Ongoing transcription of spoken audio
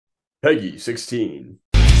Peggy 16.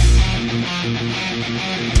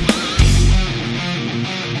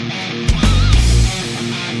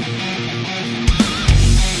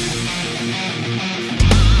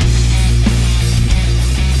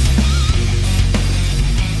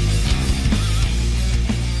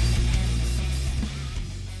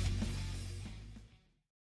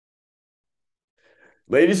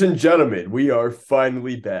 Ladies and gentlemen, we are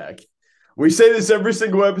finally back. We say this every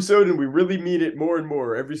single episode, and we really mean it more and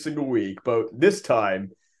more every single week. But this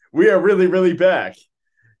time, we are really, really back.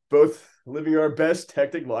 Both living our best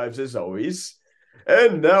hectic lives as always,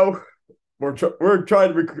 and now we're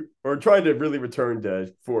trying to really return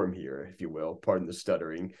to form here, if you will. Pardon the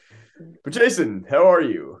stuttering. But Jason, how are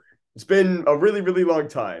you? It's been a really, really long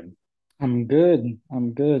time. I'm good.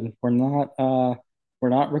 I'm good. We're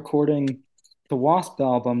not recording the Wasp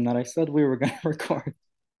album that I said we were gonna record.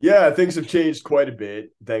 Yeah, things have changed quite a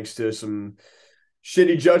bit thanks to some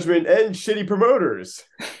shitty judgment and shitty promoters.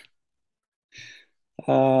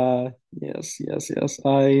 Yes.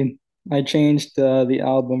 I changed the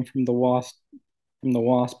album from the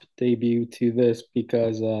Wasp debut to this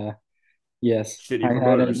because yes, Shitty I had an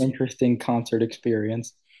promoters. interesting concert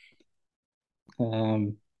experience.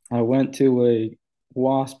 I went to a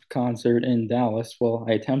Wasp concert in Dallas. Well,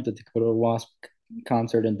 I attempted to go to a Wasp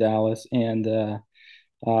concert in Dallas, and uh,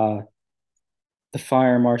 the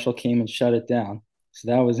fire marshal came and shut it down.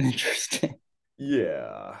 So that was interesting.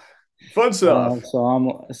 Yeah. Fun stuff. So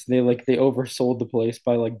they oversold the place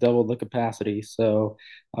by like double the capacity. So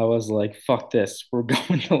I was like, "Fuck this, we're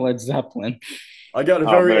going to Led Zeppelin." I got a Oh,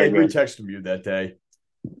 very very angry good. text from you that day.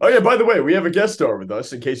 Oh, yeah, by the way, we have a guest star with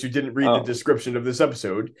us in case you didn't read the Oh, description of this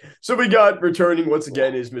episode. So we got returning once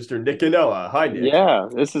again is Mr. Nick Canella. Hi, Nick. yeah.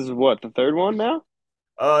 This is what, the third one now?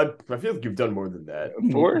 I feel like you've done more than that.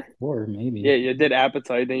 Four? Four, Yeah, maybe. you did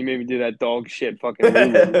Appetite, then you made me do that dog shit fucking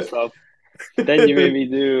Lulu stuff. Then you made me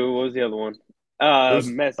do, what was the other one? There's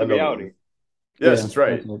Massive another Reality. one. Yes, Yeah, that's right.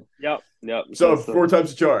 that's it. Yep. So four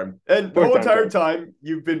times the charm. And the Fourth whole time entire charm. time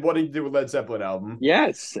you've been wanting to do a Led Zeppelin album.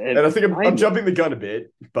 Yes, And and I think I'm finally. jumping the gun a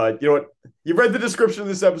bit, but you know what? You read the description of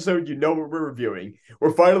this episode. You know what we're reviewing.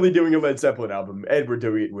 We're finally doing a Led Zeppelin album, and we're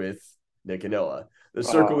doing it with Nick and Ella. The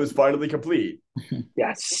circle Uh, is finally complete.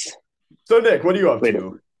 yes. So, Nick, what are you up Wait a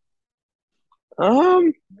to?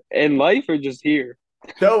 Um, in life or just here?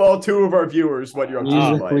 Tell all two of our viewers what you're up to in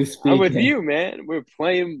Musically life. I'm with speaking. you, man. We're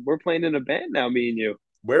playing in a band now, me and you.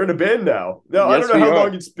 We're in a band now. Now, I don't Yes, know we how are.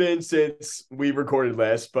 long it's been since we recorded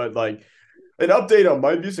last, but like an update on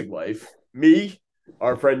my music life. Me,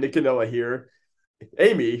 our friend Nick and Ella here,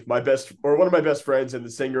 Amy, my best or one of my best friends and the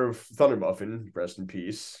singer of Thunder Muffin, rest in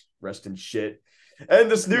peace, rest in shit, and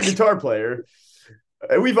this new guitar player.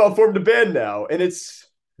 We've all formed a band now, and it's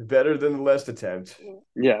better than the last attempt.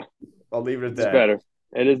 Yeah, I'll leave it at it's that. better.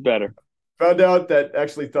 It is better. Found out that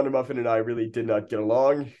actually Thunder Muffin and I really did not get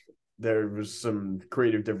along. There was some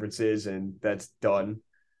creative differences, and that's done.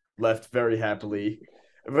 Left very happily.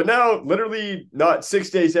 But now, literally not 6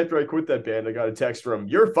 days after I quit that band, I got a text from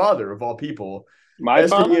your father, of all people, My asking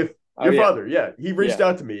father? if Oh your yeah, father, yeah, he reached yeah.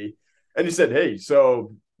 out to me and he said, "Hey,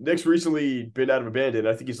 so Nick's recently been out of a band and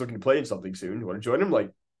I think he's looking to play in something soon. You want to join him?" Like,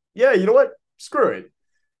 yeah, you know what? Screw it.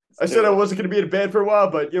 I Let's said do I it. wasn't going to be in a band for a while,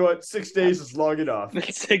 but you know what? 6 days is long enough.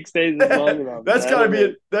 6 days is long enough. That's got to be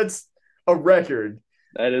it. That's a record.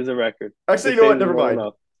 That is a record. Actually, you Six know days what? is Never long mind.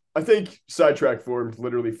 enough. I think Sidetrack formed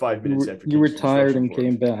literally 5 minutes after You King's retired Destruction and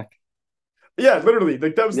came formed. back. Yeah, literally.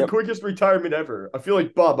 Like that was the Yep. quickest retirement ever. I feel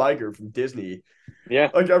like Bob Iger from Disney. Yeah.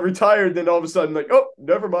 Like I retired, then all of a sudden, like, oh,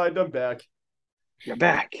 never mind, I'm back. You're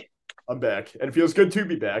back. I'm back. And it feels good to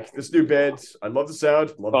be back. This new band, I love the sound,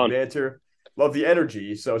 love the Fun. banter, love the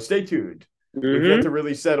energy. So stay tuned. We've yet Mm-hmm. to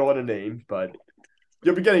really settle on a name, but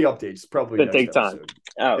you'll be getting updates probably It'll next take time. episode.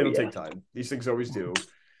 Oh It'll yeah. take time. These things always do.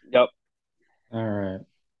 Yep. All right.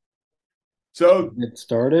 So Get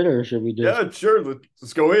started, or should we just? yeah, sure.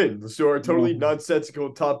 Let's go in. Let's do our totally No.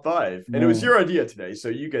 nonsensical top five. And it was No. your idea today, so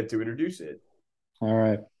you get to introduce it. All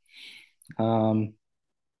right. Um,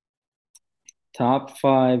 Top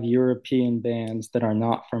five European bands that are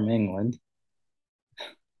not from England.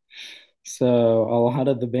 So a lot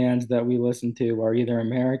of the bands that we listen to are either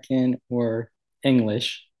American or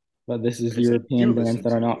English, but this is I said you European bands listen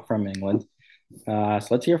that are to. not from England. So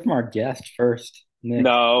let's hear from our guest first, Nick. Yes.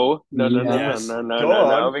 Go No,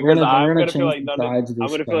 on. We're because gonna we're I'm gonna gonna feel change like the sides of I'm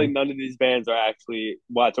this gonna feel like guy. none of these bands are actually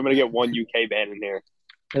watch. I'm gonna get one UK band in here.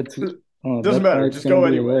 That's Doesn't that's why matter. it's Just gonna go be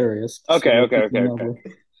anyway. hilarious. Okay, So okay, take okay, okay. another.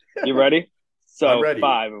 You ready? I'm So ready.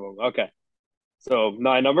 five of them. Okay. So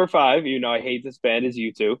my number five, I hate this band is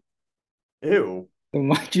U2 Ew. Then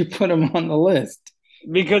why'd you put him on the list?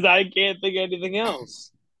 because I can't think of anything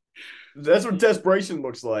else. That's what desperation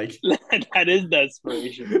looks like. That is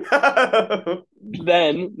desperation.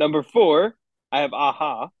 Then number 4, I have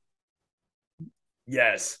Aha.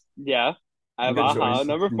 Yes. Yeah, I have Good Aha. choice.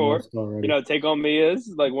 Number 4, Already. Take on Me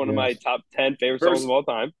is like one of my Yes. top 10 favorite songs First, of all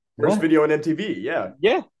time. first What? video on MTV. Yeah.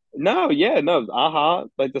 Yeah. No. Aha,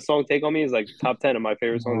 like the song Take on Me is like top 10 of my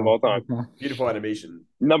favorite songs of all time. Okay. Beautiful animation.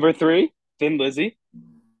 Number 3, Thin Lizzy.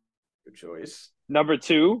 Good choice. Number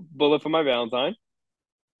 2, Bullet for My Valentine,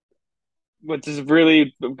 which is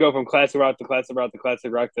really go from classic rock to classic rock to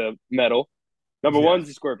classic rock to metal. Number Yeah. 1 is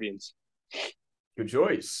the Scorpions. Good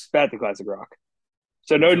choice. Back to classic rock.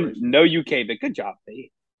 So Good choice. no UK, but good job,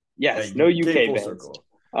 B. Yes, Hey, no you came UK full bands. circle.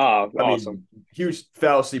 Oh, I awesome. mean, huge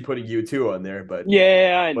fallacy putting U2 on there, but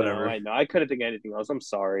Yeah, I know, whatever. I couldn't think of anything else. I'm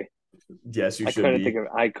sorry. Yes, you I should couldn't be. think of.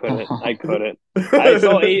 I couldn't. I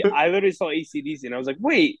literally saw AC/DC and I was like,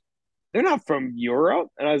 wait, they're not from Europe.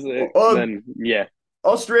 And I was like, then yeah,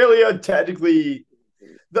 Australia, technically,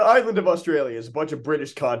 the island of Australia is a bunch of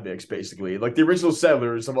British convicts, basically. Like the original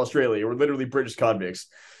settlers of Australia were literally British convicts.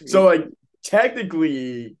 So, like,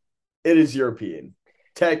 technically, it is European.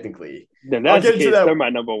 Technically. then I'll that's get the into case. that. They're my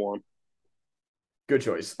number 1. Good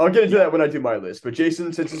choice. I'll get into that when I do my list. But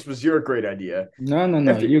Jason, since this was your great idea. No.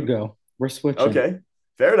 After You you. go. We're switching. Okay.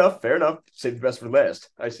 Fair enough. Save the best for last.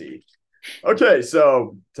 I see. Okay,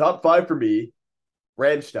 so top 5 for me.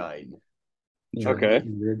 Rammstein. Yeah, Okay.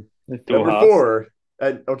 weird. Number House. 4.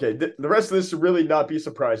 And okay, the rest of this should really not be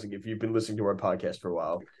surprising if you've been listening to our podcast for a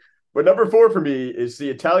while. But number 4 for me is the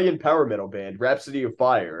Italian power metal band Rhapsody of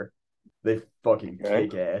Fire. They fucking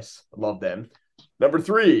kick ass. I love them. Number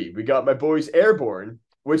 3, we got my boys Airborne,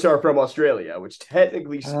 which are from Australia, which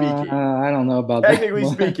technically speaking, I don't know about technically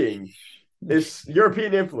that. speaking, is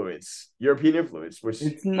European influence, which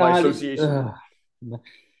It's by not association.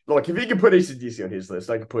 Look, if he can put AC/DC on his list,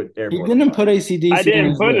 I can put He Airborne. didn't put AC/DC. I didn't on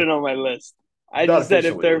his put list. it on my list. I Not just said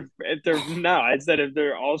if officially. they're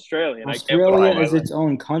Australian, I can't put Australia it on my is list. its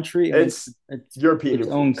own country. And It's European its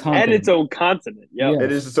own influence. continent. And its own continent. Yep. Yeah.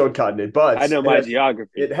 It is its own continent, but I know my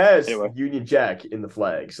geography. It has Anyway. Union Jack in the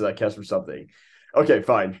flag, so that counts for something. Okay,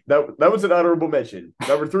 fine. That was an honorable mention.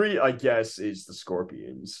 Number 3, I guess, is the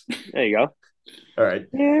Scorpions. There you go. All right.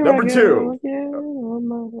 Number 2.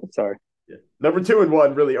 Sorry. Yeah. Number 2 and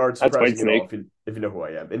 1 really aren't That's surprising at all Whitesnake. if you know who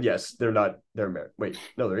I am. And yes, they're not. They're American. Wait,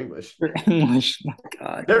 no, they're English. They're English. My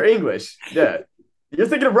God. They're English. Yeah. You're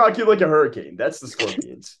thinking of Rock You Like a Hurricane. That's the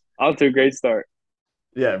Scorpions. Off to a great start.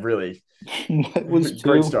 Yeah, really. What was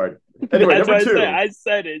Great 2? start. Anyway, That's number what 2. I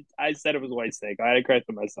said it. I said it was Whitesnake. I had to correct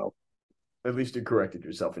myself. At least you corrected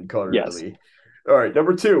yourself incorrectly. Yes. All right,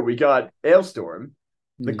 number 2, we got Ailstorm,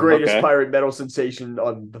 the greatest Okay. pirate metal sensation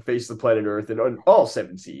on the face of the planet Earth and on all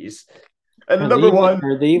 7 seas. And Are number they 1,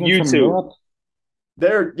 Are they even You from two. Europe?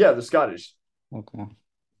 they're Scottish. Okay.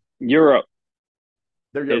 Europe.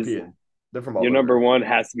 They're European. They're from all Your over. number 1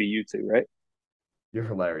 has to be U2, right? You're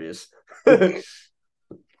hilarious.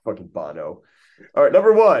 Fucking Bono. All right,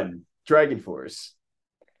 number 1, Dragon Force.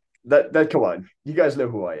 That come on. You guys know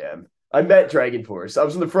who I am. I met Dragon Force. I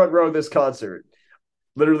was in the front row of this concert.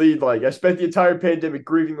 Literally, like, I spent the entire pandemic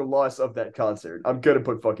grieving the loss of that concert. I'm gonna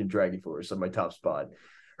put fucking Dragon Force on my top spot.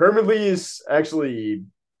 Herman Lee is actually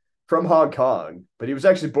from Hong Kong, but he was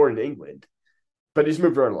actually born in England. But he's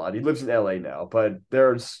moved around a lot. He lives in LA now. But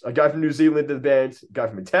there's a guy from New Zealand in the band, a guy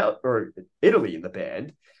from Italy in the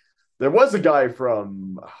band. There was a guy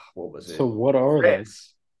from what was it? So what are they?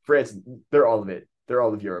 France. They're all of it. They're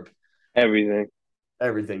all of Europe. Everything.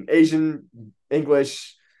 Everything. Asian,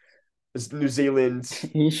 English, New Zealand,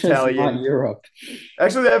 Asia's Italian. not Europe.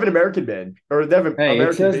 Actually, they have an American band, or they have an Hey, it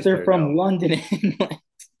American says bass they're player from now. London, England.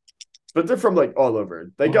 But they're from like all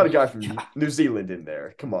over. They got a guy from God. New Zealand in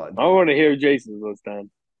there. Come on. I want to hear Jason's list then.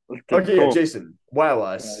 Okay, yeah, Cool. Jason, wow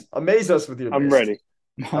us. Amaze us with your I'm list. ready.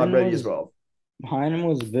 I'm ready as well. Mine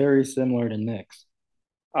was very similar to Nick's.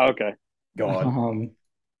 Okay. Go on.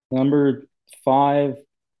 Number 5,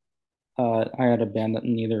 I had a band that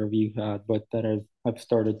neither of you had, but that I've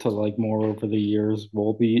started to like more over the years,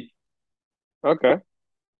 Volbeat. Okay.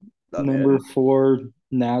 Not Number bad. 4,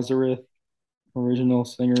 Nazareth, original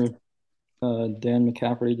singer. Dan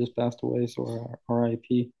McCafferty just passed away, so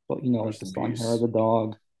R.I.P. But you know, like Rest the in song peace. "Hair of the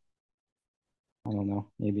Dog." I don't know,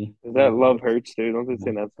 maybe. Is that Love Hurts, dude? Don't they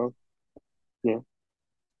sing that song? Yeah.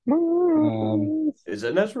 Is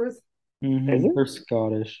it Nazareth? Is it? They're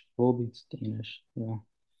Scottish. Volbeat's Danish. Yeah.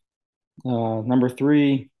 Number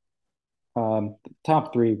 3,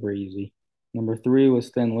 top 3 were easy. Number 3 was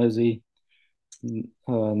Thin Lizzy.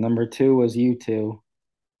 Number 2 was U2.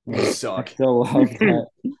 You I suck. still love that.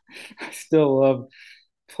 I still love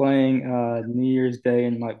playing New Year's Day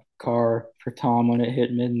in my car for Tom when it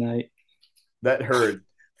hit midnight. That hurt.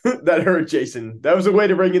 That hurt, Jason. That was a way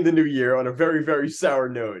to bring in the new year on a very, very sour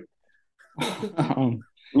note.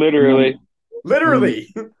 Literally.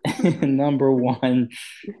 Literally. Number one,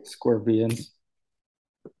 Scorpions.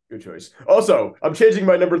 Good choice. Also, I'm changing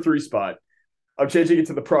my number 3 spot. I'm changing it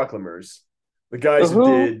to the Proclamers. The guys who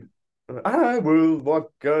did I will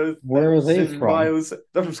walk Where are they from? miles.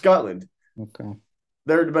 They're from Scotland. Okay.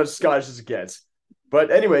 They're about as Scottish as it gets.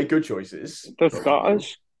 But anyway, good choices. The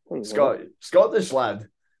Scottish? Scottish lad.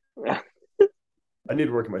 I need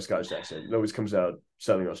to work on my Scottish accent. It always comes out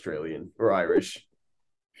sounding Australian or Irish.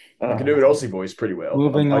 I can do an Aussie voice pretty well.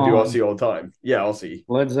 Moving I do on. Aussie all the time. Yeah, Aussie.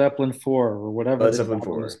 Led Zeppelin 4 or whatever Led this Zeppelin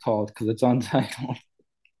album 4. is called because it's untitled.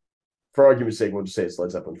 For argument's sake, we'll just say it's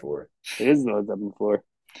Led Zeppelin 4. It is Led Zeppelin 4.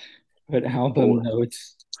 But album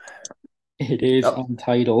notes, it is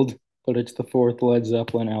untitled, but it's the 4th Led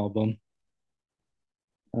Zeppelin album.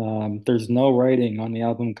 There's no writing on the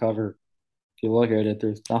album cover. If you look at it,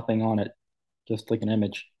 there's nothing on it, just like an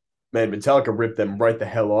image. Man, Metallica ripped them right the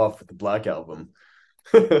hell off with the Black Album.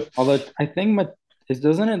 Although I think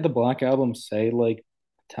doesn't it the Black Album say like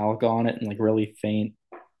Metallica on it and like really faint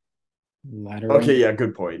lettering? Okay, yeah,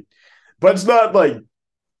 good point. But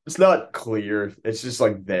it's not clear. It's just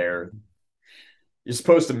like there. You're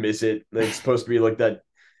supposed to miss it. It's supposed to be like that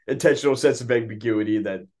intentional sense of ambiguity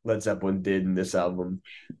that Led Zeppelin did in this album.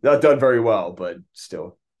 Not done very well, but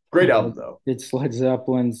still. Great album, though. It's Led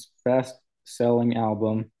Zeppelin's best-selling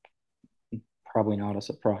album. Probably not a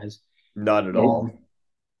surprise. Not at all.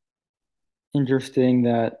 Interesting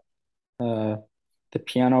that the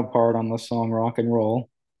piano part on the song Rock and Roll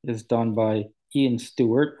is done by Ian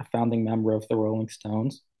Stewart, a founding member of the Rolling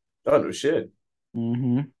Stones. Oh, no shit.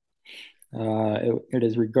 Mm-hmm. It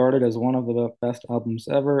is regarded as one of the best albums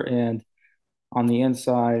ever, and on the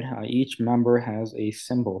inside, each member has a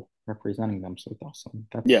symbol representing them. So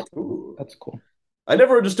that's cool. I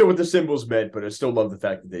never understood what the symbols meant, but I still love the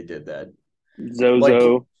fact that they did that.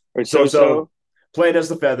 Zozo or So-So. Plant has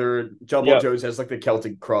the feather. John Paul Jones has like the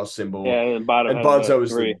Celtic cross symbol. Yeah, and Bonzo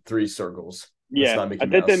is the 3 circles. Yeah, I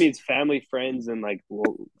think that means family, friends, and like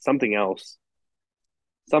something else.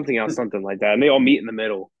 Something like that. And they all meet in the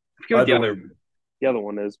middle. I forget what the other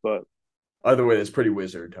one is, but either way, it's pretty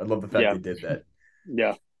wizard. I love the fact they did that.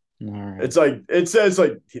 Yeah. All right. It's like it says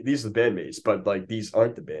like these are the bandmates, but like these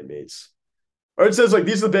aren't the bandmates. Or it says like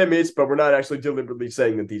these are the bandmates, but we're not actually deliberately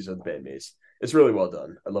saying that these are the bandmates. It's really well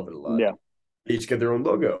done. I love it a lot. Yeah. Each get their own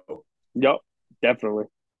logo. Yep, definitely.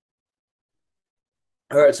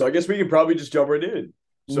 All right, so I guess we can probably just jump right in.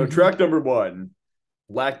 So track number 1,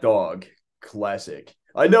 Black Dog, classic.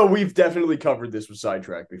 I know we've definitely covered this with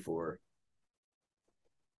Sidetrack before.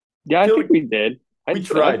 Yeah, I think we did. We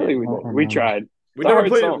tried. We tried. We never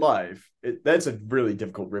played it live. That's a really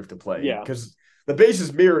difficult riff to play. Yeah. Because the bass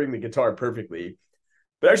is mirroring the guitar perfectly.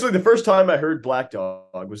 But actually, the first time I heard Black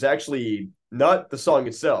Dog was actually not the song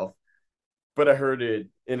itself, but I heard it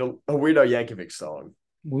in a Weird Al Yankovic song.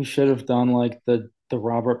 We should have done like the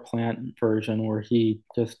Robert Plant version where he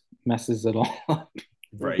just messes it all up.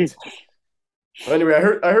 Right. Anyway,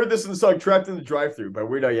 I heard this in the song Trapped in the Drive-Thru by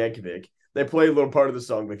Weird Al Yankovic. They play a little part of the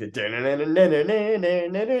song like it's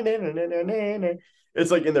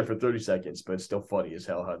like in there for 30 seconds, but it's still funny as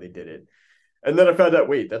hell how they did it. And then I found out,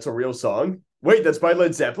 wait, that's a real song? Wait, that's by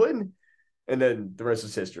Led Zeppelin? And then the rest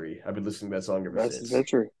is history. I've been listening to that song ever since.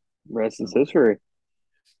 Rest is history.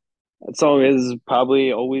 That song is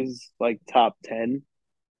probably always like top 10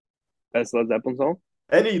 best Led Zeppelin song.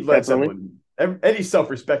 Any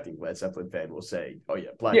self-respecting Led Zeppelin fan will say, "Oh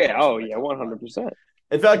yeah, Black." Yeah, 100%.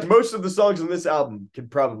 In fact, most of the songs on this album can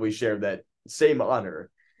probably share that same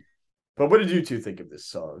honor. But what did you two think of this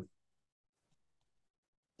song?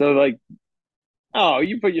 So like,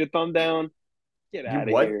 you put your thumb down. Get out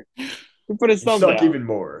of here. You put his thumb down. Suck even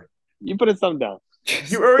more. You put his thumb down.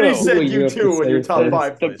 You already said U2 on your top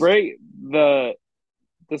 5 list.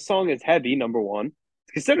 The song is heavy, number 1.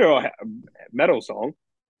 It's considered a metal song.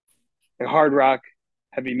 A hard rock,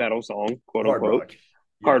 heavy metal song, quote unquote.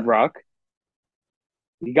 Hard rock.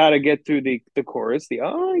 You got to get through the chorus, the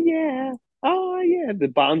the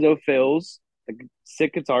Bonzo fills, the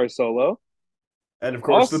sick guitar solo. And of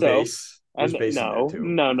course the bass. No.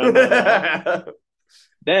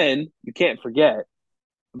 Then you can't forget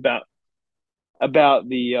about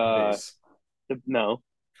the no.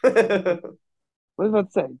 What was I about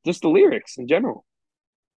to say? Just the lyrics in general.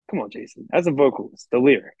 Come on, Jason. As a vocalist, the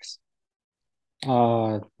lyrics.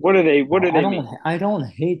 What do they mean? I don't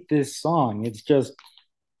hate this song. It's just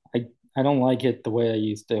I don't like it the way I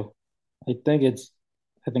used to. I think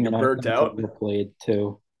you're burnt out. Played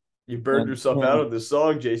too. You burned yourself out of this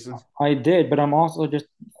song, Jason. I did, but I'm also just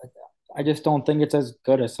I just don't think it's as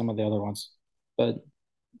good as some of the other ones. But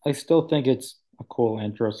I still think it's a cool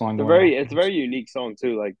intro song It's a going on. very unique song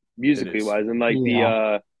too, like It musically is. wise, and like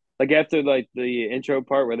Yeah. like after like the intro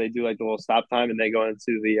part where they do like the little stop time and they go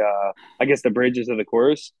into the I guess the bridges of the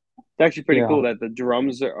chorus. It's actually pretty Yeah. cool that the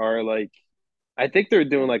drums are like I think they're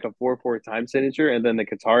doing like a 4/4 time signature, and then the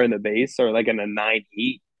guitar and the bass are like in a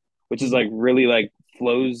 9/8, which is like really like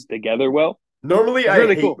flows together well. Normally, It's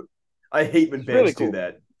really cool. I hate when It's really bands do cool.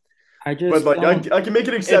 that, I but just like don't. I can make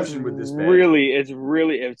an exception with this band.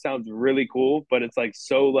 It sounds really cool, but it's like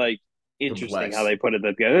so like interesting how Complex. they put it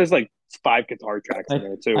together. There's like 5 guitar tracks in I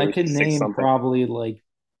there too, I or could six name something. probably like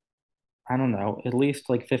I don't know, at least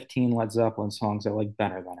like 15 Led Zeppelin songs that like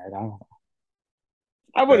better than it. I don't know.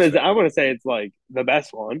 That's fair. I wouldn't say it's like the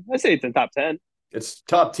best one. I say it's in top 10. It's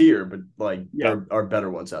top tier, but like Yeah, there are better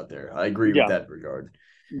ones out there. I agree with yeah, that regard.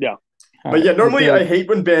 yeah, All But right. yeah, I normally feel I like hate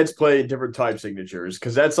when bands play different time signatures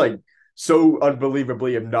because that's like so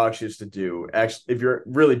unbelievably obnoxious to do. Actually, if you're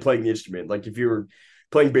really playing the instrument, like if you're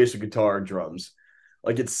playing bass or guitar and drums,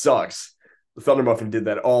 like it sucks. The Thunder Muffin did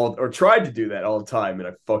that all or tried to do that all the time, and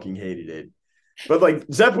I fucking hated it. But like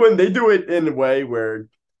Zeppelin, they do it in a way where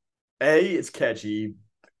A, it's catchy,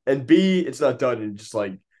 and B, it's not done in just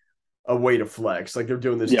like a way to flex. Like they're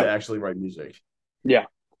doing this yeah, to actually write music. yeah.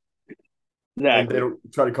 And they Exactly.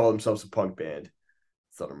 don't try to call themselves a punk band.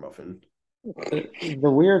 Thunder Muffin.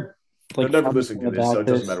 the weird They're like never funny listening thing to this, so about it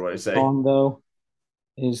doesn't matter this what I say. song though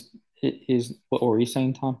is what were you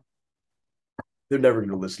saying, Tom? They're never going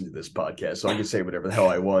to listen to this podcast, so I can say whatever the hell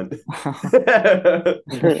I want.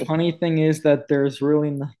 The funny thing is that there's really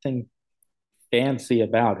nothing fancy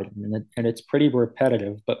about it, and it's pretty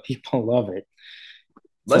repetitive, but people love it. It's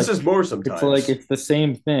Less like is more it's like sometimes. it's the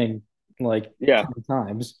same thing like Yeah, 10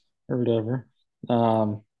 times or whatever.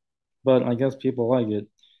 Um, but I guess people like it.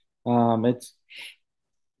 It's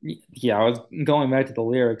yeah, I was going back to the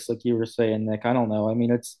lyrics like you were saying, Nick. I don't know. I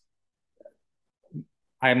mean,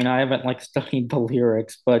 I haven't like studied the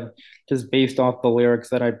lyrics, but just based off the lyrics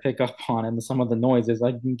that I pick up on and some of the noises,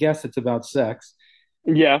 I can guess it's about sex.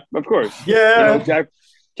 yeah. Of course. You know, Yeah.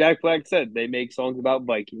 Jack Black said they make songs about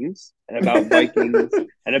Vikings and about Vikings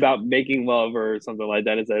and about making love or something like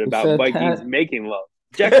that. It said Who about said Vikings that? making love.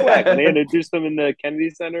 Jack Black, when they introduced them in the Kennedy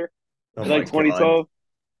Center Oh in my like god. 2012,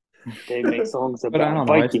 they make songs But I about don't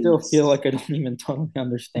know. I still feel Vikings. like I don't even totally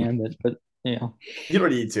understand it. But yeah, You don't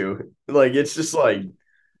need to. Like, it's just like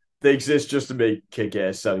they exist just to make kick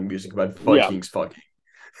ass sounding music about Yeah, Vikings fucking.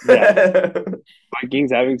 yeah.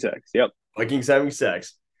 Vikings having sex. Yep, Vikings having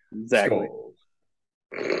sex. exactly. Skull.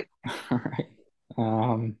 all right.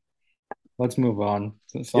 Um, let's move on.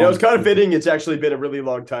 The You know, it's song. kind of fitting. It's actually been a really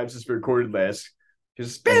long time since we recorded last.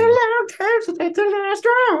 Because it's been a long time since I took last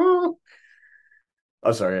roll.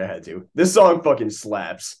 I'm sorry, I had to. This song fucking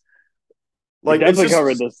slaps. We Like, it's definitely covered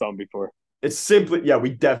just, this song before. it's simply, yeah, we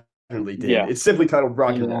definitely did. Yeah, It's simply titled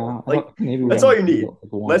rock and Yeah, roll. Like, maybe we that's all only you did it need.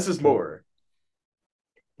 like once. Less is But more.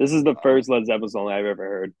 this is the first Led Zeppelin song I've ever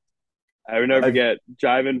heard. I would never I've, forget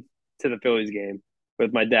driving to the Phillies game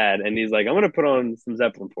with my dad, and he's like, "I'm gonna put on some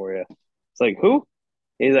Zeppelin for you." It's like, "Who?"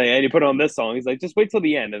 He's like, "And you put on this song." He's like, "Just wait till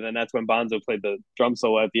the end," and then that's when Bonzo played the drum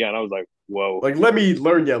solo at the end. I was like, "Whoa!" like, let me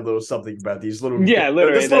learn you a little something about Yeah,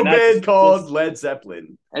 literally. this Then little that's band called just Led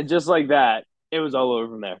Zeppelin. and just like that, it was all over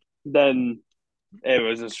from there. Then it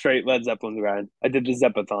was a straight Led Zeppelin grind. I did the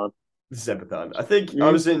Zeppathon. Zepathon. I think I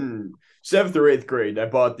Mm-hmm. was in seventh or eighth grade. I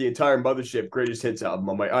bought the entire Mothership Greatest Hits album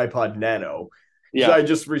on my iPod Nano because Yeah. I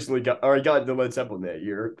just recently got the Led Zeppelin that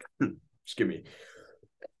year. Excuse me,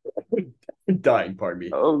 dying. Pardon me.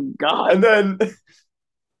 Oh God. And then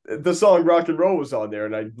the song "Rock and Roll" was on there,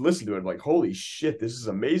 and I listened to it. I'm like, holy shit, this is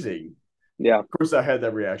amazing. Yeah. Of course, I had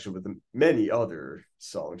that reaction with many other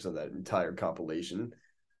songs on that entire compilation.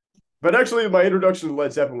 But actually, my introduction to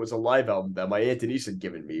Led Zeppelin was a live album that my aunt Denise had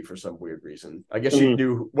given me for some weird reason. I guess she Mm-hmm.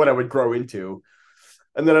 knew what I would grow into.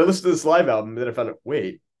 And then I listened to this live album, and then I found out,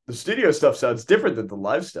 wait, the studio stuff sounds different than the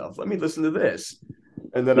live stuff. Let me listen to this.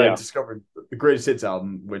 And then I Yeah. discovered the Greatest Hits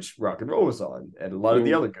album, which Rock and Roll was on, and a lot of the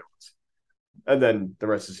Mm-hmm. other good ones. And then the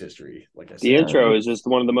rest is history, like I The said. intro is just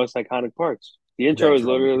one of the most iconic parts. The intro That is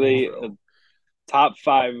drum literally a intro. top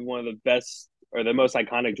five, one of the best or the most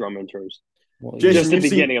iconic drum intros. well, Jason, Just the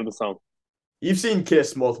beginning of the song. you've seen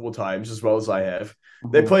Kiss multiple times as well as I have.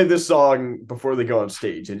 They uh-huh. play this song before they go on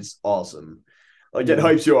stage, and it's awesome. Like it Yeah.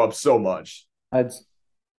 hypes you up so much. I'm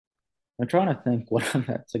trying to think what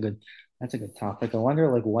that's a good topic. I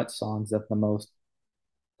wonder like what songs have the most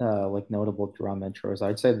like notable drum intros.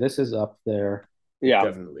 I'd say this is up there. Yeah.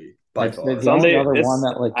 Definitely. By I'd say far. the only Sunday other one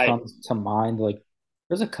this that like I comes to mind like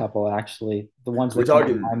There's a couple actually. The ones We're that come to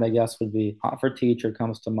talking. mind, I guess, would be "Hot for Teacher"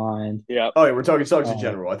 comes to mind. Yeah. Oh, yeah, we're talking songs in Uh,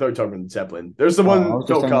 general. I thought we were talking about Zeppelin. There's the I one was just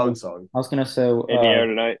Phil talking. Collins song. I was gonna say, In the air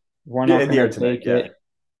tonight. "We're Yeah, Not in the air Gonna tonight. Take Yeah, It."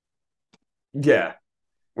 yeah.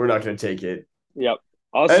 We're not gonna take it. Yep.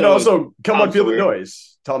 And also, come Tom on, feel the Sawyer.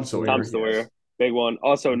 noise. Tom Sawyer. Tom yes. Sawyer. Big one.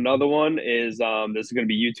 Also, another one is this is gonna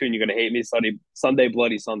be you two, and you're gonna hate me. Sunday,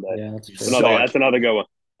 Bloody Sunday. Yeah, that's You true. suck. That's another good one.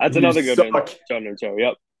 That's You another good one. suck. John and Joe.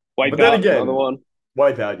 Yep. Wipe But then Out. again, Another one.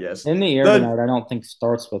 Wipeout, yes. "In the Air Then- Tonight," I don't think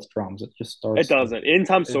starts with drums. It just starts. It doesn't. In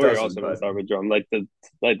Tom Sawyer doesn't, also but- doesn't start with drum, like the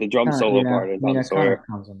drum Kinda, solo yeah, part in I mean, Tom it kind Sawyer. of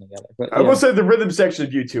comes in together. But I yeah. will say the rhythm section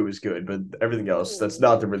of U2 is good, but everything else, that's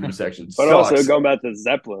not the rhythm section. But Sucks. also going back to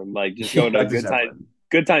Zeppelin, like just going to Back to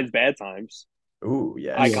good times, bad times. Ooh,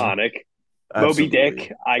 yes. Iconic. Absolutely. Moby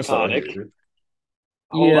Dick, That's not iconic. like it.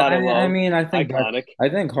 Whole Yeah, lot of love. I mean, I think iconic.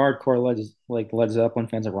 hardcore Led Zeppelin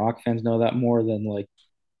fans and rock fans know that more than like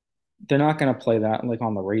they're not gonna play that like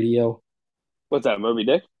on the radio. What's that, Moby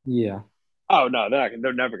Dick? Yeah, Oh no,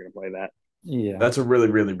 they're never gonna play that. yeah. That's a really,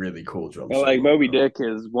 really, really cool drum But, solo. like Moby Dick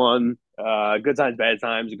is one. Good times, bad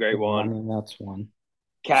times, a great I one. mean, that's one.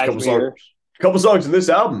 Cashmere. Couple songs in this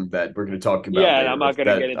album that we're going to talk about. Yeah, and later I'm not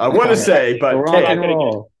gonna that get into I want to that. say, but Rock can't. and gonna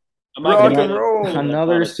roll. I'm not Rock gonna and get roll. into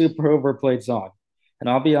Another iconic. super overplayed song. And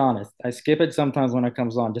I'll be honest, I skip it sometimes when it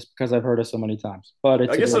comes on just because I've heard it so many times. But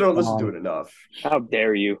it's I guess I great don't listen song. to it enough. How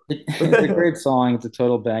dare you? It's a great song. It's a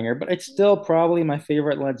total banger, but it's still probably my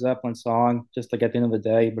favorite Led Zeppelin song, just like at the end of the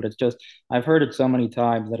day. But it's just, I've heard it so many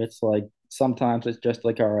times that it's like, sometimes it's just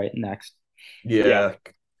like, all right, next. Yeah,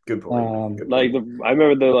 good point. Good Like point. I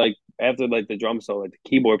remember after like the drum solo, like the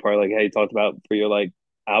keyboard part, like hey, you talked about for your like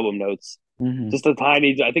album notes. Mhm. Just a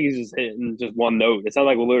tiny. I think he's just hitting just one note. It sounds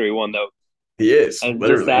like literally one note, He is and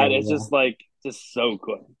literally. just that, Yeah. it's just like just so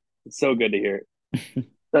good. It's so good to hear it.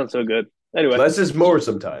 Sounds so good. Anyway, Less is more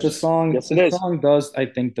sometimes. The song, Yes, it the is. song does, I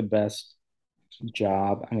think, the best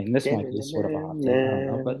job. I mean, this might be sort of a hot take, I don't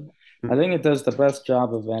know, but I think it does the best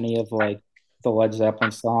job of any of like the Led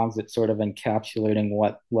Zeppelin songs at sort of encapsulating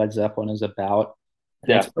what Led Zeppelin is about. And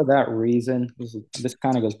Yeah. it's for that reason. This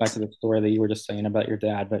kind of goes back to the story that you were just saying about your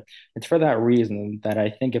dad, but it's for that reason that I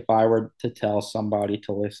think if I were to tell somebody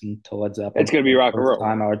to listen to Led Zeppelin, It's gonna be for the rock and first roll.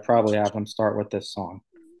 time, I would probably have them start with this song.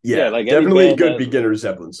 Yeah, like any definitely a band good that- beginner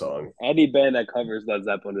Zeppelin song. Any band that covers Led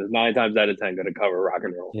Zeppelin is 9 times out of 10 going to cover rock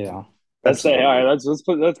and roll. Yeah. Let's say, all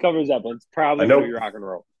Absolutely. right, let's cover Zeppelin. It's probably I know. going to be rock and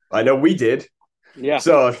roll. I know we did. Yeah,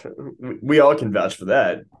 So we all can vouch for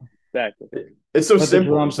that. exactly. It's so But the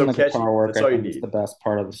simple, drums so and the catchy. guitar work, That's I all you think, is need. the best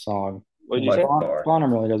part of the song. What did you By say? far.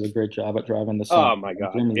 Bonham really does a great job at driving the Oh song. my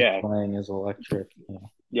god, Jimmy's yeah, playing is electric. Yeah.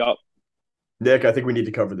 yup. Nick, I think we need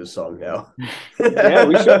to cover this song now. Yeah,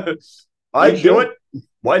 we should. I We do should. it.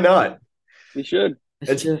 Why not? We should.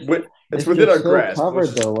 It's just, it's within just our so grasp. covered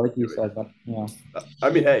Let's just though, like you do it. said. But yeah, I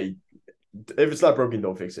mean, hey, if it's not broken,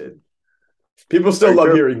 don't fix it. People still Very love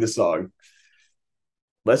true. hearing this song.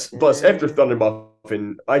 Plus, after Thunder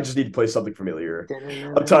Muffin, I just need to play something familiar.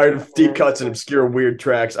 I'm tired of deep cuts and obscure weird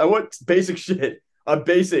tracks. I want basic shit. I'm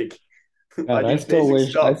basic. God, I need still basic wish.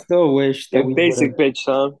 stuff. I still wish that Your we basic would've- bitch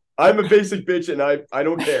song. I'm a basic bitch, and I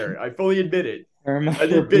don't care. I fully admit it. I I remember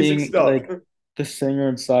need basic being stuff. like the singer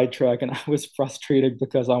in Sidetrack, and I was frustrated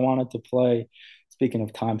because I wanted to play. Speaking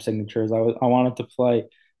of time signatures, I wanted to play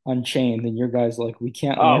Unchained, and your guys like, we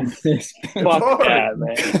can't Oh, learn this Fuck hard. that,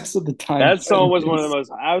 man. because of the time. That song was one of the signatures.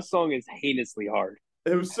 most. Our song is heinously hard.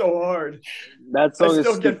 It was so hard. That I song is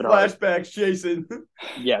still get stupid hard. flashbacks, Jason.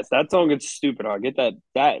 Yes, that song is stupid hard. Get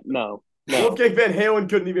that. No. Wolfgang Van Halen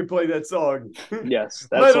couldn't even play that song. Yes,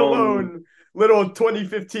 that Let song. alone little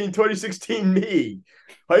 2015, 2016 me.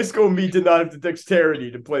 High school me did not have the dexterity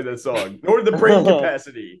to play that song, nor the brain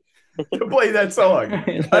capacity to play that song.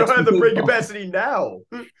 I don't have the brain capacity now.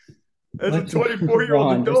 As a Let's move 24-year-old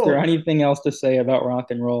on. Is adult. there anything else to say about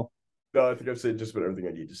rock and roll? No, I think I've said just about everything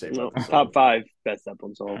I need to say No, about this song. top 5 best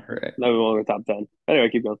Zeppelin song. All right. No longer top 10. Anyway,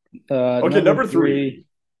 keep going. Okay, number 3.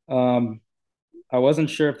 I wasn't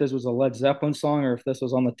sure if this was a Led Zeppelin song or if this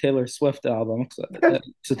was on the Taylor Swift album. So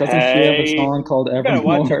doesn't she have a Hey, song called gotta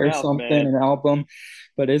watch Evermore your or mouth, something? man. An album,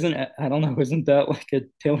 but I don't know. Isn't that like a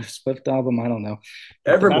Taylor Swift album? I don't know.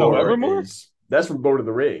 Evermore? That's from Lord of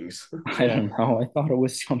the Rings. I don't know. I thought it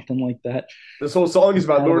was something like that. This whole song is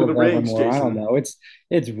about Lord of the Rings, Evermore. Jason. I don't know.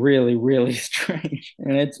 It's really really strange,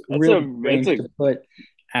 and it's That's really a- strange it's a- to put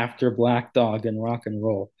after Black Dog and rock and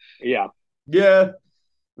roll. Yeah. Yeah.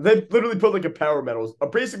 They literally put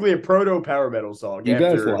like basically a proto power metal song. You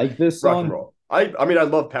guys after like this rock and song? roll. I mean, I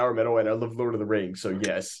love power metal and I love Lord of the Rings, so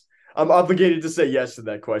yes. I'm obligated to say yes to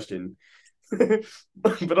that question.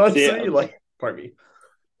 But honestly, Yeah. pardon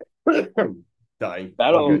me. Dying.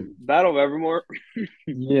 All good. Battle of Evermore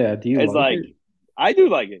Yeah, do you is like like it? I do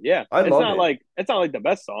like it. Yeah, I love it. it's not like the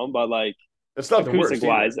best song, but like It's not the worst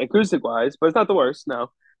either. acoustic wise, but it's not the worst. No,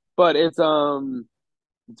 but it's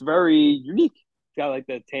very unique. It's got like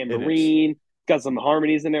the It is. tambourine, got some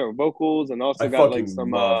harmonies in there with vocals, and also I got like fucking some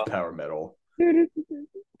love power metal.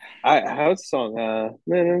 how's the song? I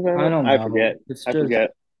don't I know. forget. It's I just forget.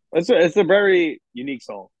 It's a very unique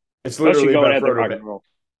song, It's especially literally going about at the Frodo. rock and roll.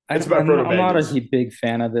 It's about Frodo I'm not Baggins. a big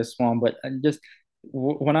fan of this one, but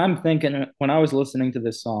when I'm thinking, when I was listening to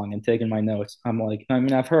this song and taking my notes, I'm like, I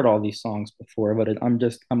mean, I've heard all these songs before, but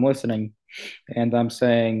I'm listening and I'm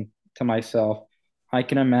saying to myself, I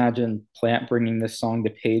can imagine Plant bringing this song to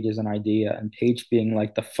Paige as an idea and Paige being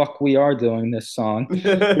like, the fuck we are doing this song.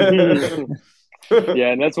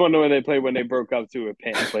 Yeah, and that's one way they played when they broke up too with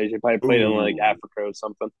Pan Place. They probably played in like Ooh. Africa or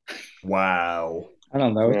something. Wow. I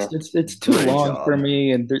don't know. Yeah. It's too Great long job. for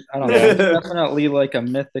me, and I don't know. It's definitely like a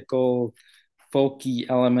mythical, folky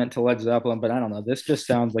element to Led Zeppelin, but I don't know. This just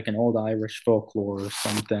sounds like an old Irish folklore or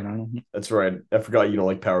something. I don't. That's right. I forgot you don't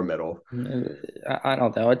like power metal. I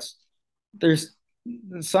don't know. There's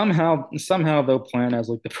somehow though Plant has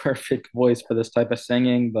like the perfect voice for this type of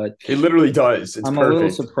singing, but He literally does. It's I'm a little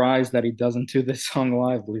perfect. surprised that he doesn't do this song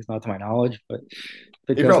live, at least not to my knowledge, but He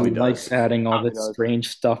because probably he does. likes adding all Probably this does. strange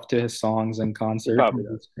stuff to his songs in concert. Probably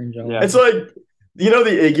does. Yeah. It's like, you know,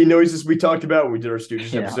 the Iggy noises we talked about when we did our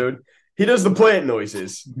Stooges Yeah. episode? He does the Plant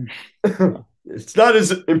noises. It's not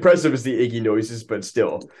as impressive as the Iggy noises, but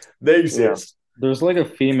still, they exist. There's like a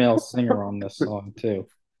female singer on this song too.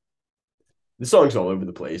 The song's all over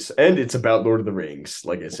the place, and it's about Lord of the Rings.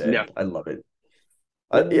 Like I said, Yeah. I love it.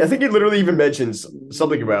 I think it literally even mentions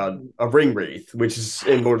something about a ring wraith, which is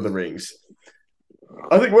in Lord of the Rings.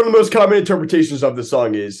 I think one of the most common interpretations of the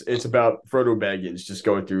song is it's about Frodo Baggins just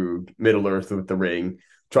going through Middle Earth with the ring,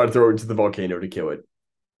 trying to throw it into the volcano to kill it.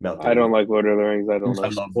 Mount I don't like Lord of the Rings. I don't I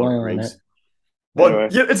know. love Lord of the Rings. It. Well, Anyway.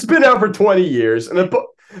 yeah, it's been out for 20 years, and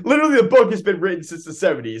literally the book has been written since the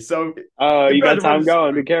 70s. So, you got time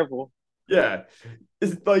going. Be careful. Yeah,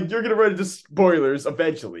 it's like you're gonna run into spoilers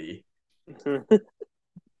eventually. Like,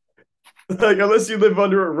 unless you live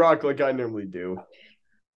under a rock like I normally do.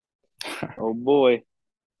 Oh boy.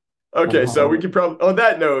 Okay, so we can probably, on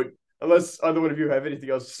that note, unless either one of you have anything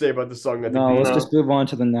else to say about the song. No, let's just move on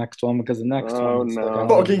to the next one because the next one is like,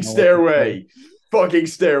 fucking Stairway. Fucking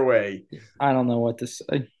Stairway. I don't know what to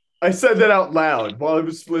say. I said that out loud while I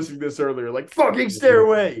was listening to this earlier. Like, fucking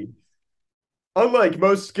Stairway. Unlike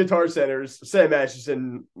most guitar centers, Sam Ashes,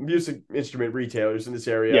 and music instrument retailers in this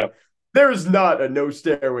area, there is not a no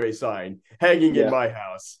stairway sign hanging in my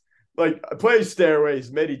house. Like, I play Stairways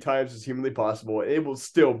many times as humanly possible, and it will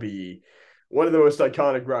still be one of the most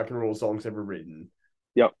iconic rock and roll songs ever written.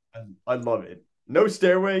 Yep. I love it. No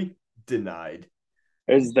Stairway, denied.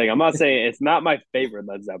 Here's the thing. I'm not saying it's not my favorite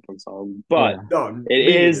Led Zeppelin song, but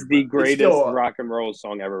it is the greatest rock and roll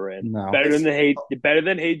song ever written. No. Better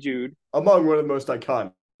than Hey Jude. Among one of the most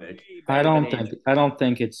iconic. I don't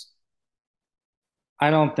think it's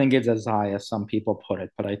as high as some people put it,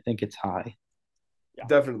 but I think it's high. Yeah.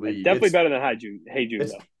 Definitely better than Hey Jude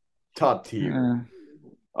though. Top tier.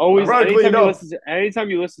 Always, anytime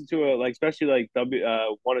you listen to it, like especially like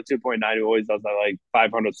 102.9, who always does that like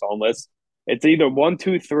 500 song list. It's either 1,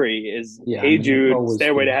 2, 3 is Hey Jude,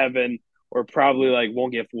 Stairway to Heaven, or probably like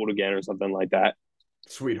Won't Get Fooled Again or something like that.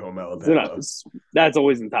 Sweet Home Alabama. That's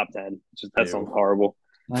always in the top 10. Just that song's horrible.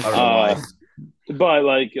 But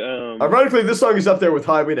like, ironically, this song is up there with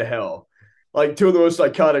Highway to Hell, like two of the most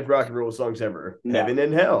iconic rock and roll songs ever. Heaven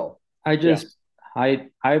and Hell. I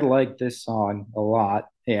like this song a lot,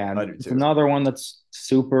 and it's another one that's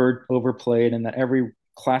super overplayed, and that every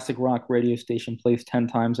classic rock radio station plays 10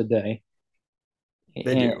 times a day.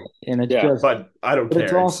 They do. And it's but I don't care.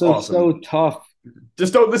 It's also so tough.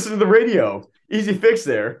 Just don't listen to the radio. Easy fix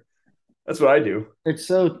there. That's what I do. It's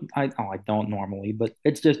so I don't normally, but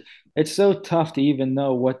it's so tough to even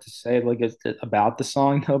know what to say about the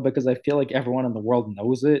song though, because I feel like everyone in the world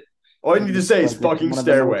knows it. All you need to say is fucking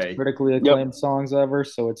Stairway. Critically acclaimed songs ever,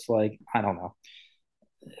 so it's like I don't know.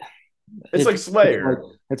 It's like Slayer.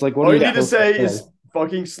 It's like what all you need to say is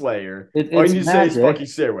fucking Slayer. All you need to say is fucking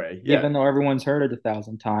Stairway. Yeah. Even though everyone's heard it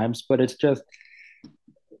 1,000 times, but it's just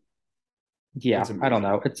I don't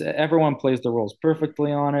know. It's everyone plays the roles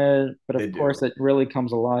perfectly on it, but of course it really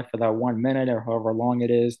comes alive for that 1 minute or however long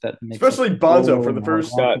it is. That makes especially Bonzo for the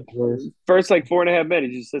first like 4.5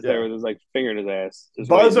 minutes. He just sits there with his like finger in his ass.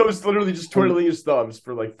 Bonzo is literally just twiddling his thumbs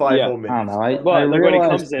for like 5 whole minutes. I don't know. I realized, when he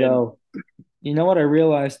comes in, though, you know what I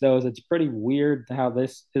realized though is it's pretty weird how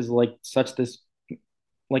this is like such this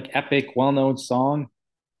like epic, well-known song,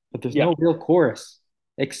 but there's Yeah. no real chorus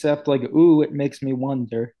except like, "Ooh, it makes me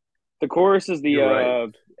wonder." The chorus is the You're right.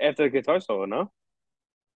 after the guitar solo, no?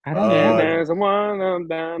 I don't And Uh, know. there's a one on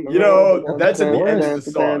down the you road. know, that's at the end of the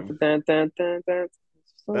song.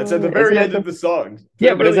 That's at the Isn't very that end the of the song.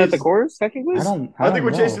 Yeah, There but isn't really that the is. chorus technically? I I think don't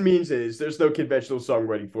what Jason know. means is there's no conventional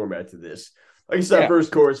songwriting format to this. Like I said, Yeah.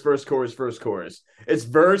 first chorus, first chorus, first chorus. It's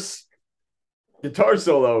verse, guitar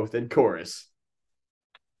solo, then chorus.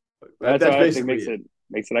 That's That's what I think basically it.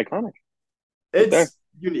 makes it iconic. Right there. It's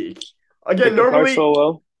unique. The Again, guitar normally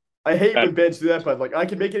solo. I hate But when bands do that, but like I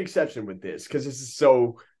can make an exception with this because this is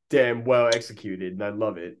so damn well executed, and I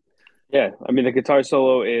love it. yeah, I mean the guitar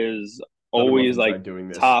solo is Another always Muffin like tried doing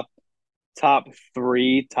this top top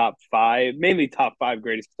three, top five, mainly top five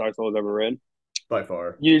greatest guitar solos ever written. by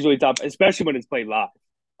far. Usually top, especially when it's played live.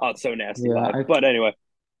 Oh, it's so nasty Yeah, live. But anyway,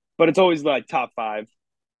 but it's always like top five.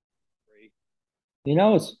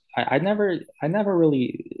 I never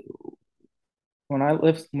really when I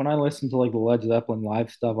listen to like the Led Zeppelin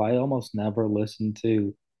live stuff, I almost never listen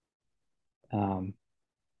to um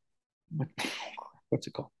what, what's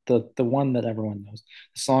it called? The one that everyone knows.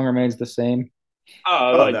 The song remains the same.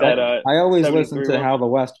 Oh, Oh, like that I, that one. I always listen 73 to one. How the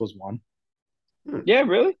West Was Won. Yeah,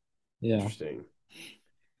 really? Yeah. Interesting.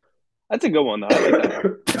 That's a good one though. I like that one.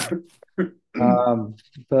 Um,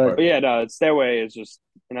 but But yeah, no, Stairway is just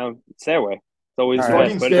Stairway. It's always all the right.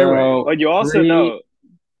 best. Fucking But Stairway. So but you also three know,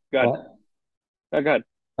 God, what? oh, God,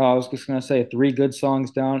 Oh, I was just gonna say three good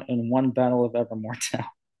songs down and one Battle of Evermore down.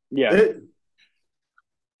 yeah. It,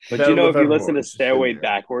 But Battle if of you listen Evermore to is just in Stairway there.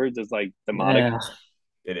 backwards, it's like demonic. Yeah.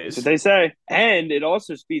 It That's what is. they say, and it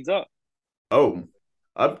also speeds up. Oh,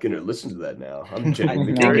 I'm gonna listen to that now. I'm I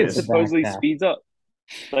genuinely Now think it it's the curious. back supposedly half. speeds up,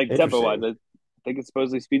 like tempo wise. Interesting. I think it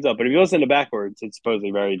supposedly speeds up. But if you listen to backwards, it's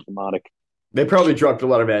supposedly very demonic. They probably dropped a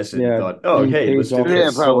lot of acid and Yeah, thought, "Oh, Jimmy hey, let's Page do also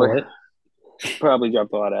Yeah, this." probably stole it. probably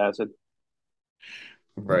dropped a lot of acid.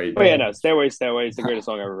 Right. But yeah, Yeah. no, Stairway is the greatest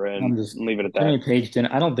song ever written. I'm just Leave it at that. Jimmy Page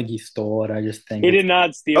didn't. I don't think he stole it. I just think He it's. did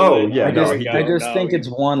not steal Oh it. yeah, There no, we he I go. didn't. just No, think it's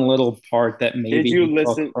one little part that did maybe you he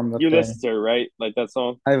took listen? from the You thing. listened to it, right? Like that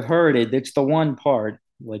song. I've heard it. It's the one part.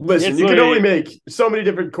 Like, Listen, It's you can only literally. make so many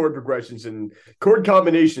different chord progressions and chord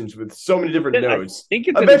combinations with so many different I notes. think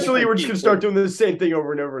it's in a Eventually, different we're just key gonna start too. doing the same thing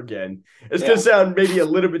over and over again. It's Yeah, gonna sound maybe a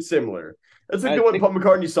little bit similar. That's like I the one think. Paul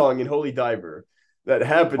McCartney song in Holy Diver that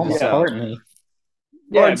happened Paul to Yeah, sound. McCartney.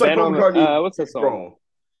 Or yeah. it's like Ben Paul on the. McCartney, What's that Dave song? Grohl.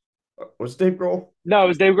 Was it Dave Grohl? No, it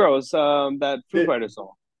was Dave Grohl. It's, that Foo Dave, Fighters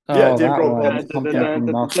song. yeah, Oh, Dave that Grohl. one. Something from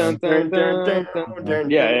nothing.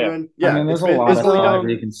 Yeah, yeah. I Yeah, mean, there's a it's lot of Holy stuff Um,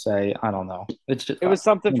 you Diver. can say. I don't know. It's just it was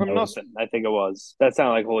something who from knows. nothing. I think it was. That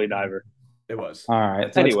sounded like Holy Diver. It was. All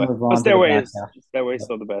right, let's Anyway, move but on to the back Stairway is half.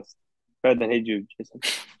 still the best. Better than Hey Jude, Jason.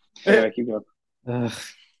 Eh, Anyway, keep going. Ugh,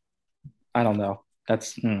 I don't know.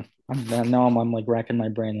 That's now I'm like racking my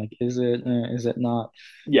brain. Like, is it? Is it not?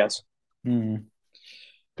 Yes, Hmm.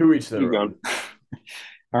 to each their keep going. own.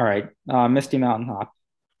 All right, Misty Mountain Hop.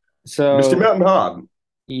 Mr. So Mountain Hob.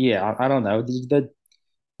 yeah, I don't know.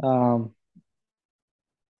 Um,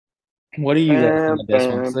 what do you guys think of this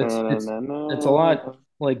one? 'Cause it's a lot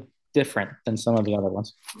like different than some of the other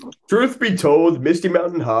ones. Truth be told, Misty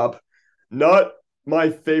Mountain Hop, not my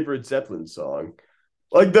favorite Zeppelin song.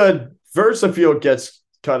 Like the verse, I feel gets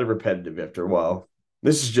kind of repetitive after a while.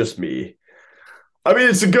 This is just me. I mean,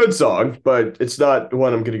 it's a good song, but it's not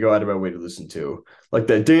one I'm going to go out of my way to listen to. Like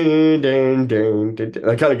that, ding, ding, ding, ding, ding.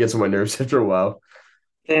 That kind of gets on my nerves after a while.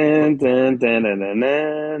 Dun, dun, dun, dun, dun,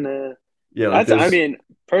 dun, dun. Yeah, like I there's. mean,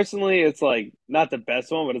 personally, it's like not the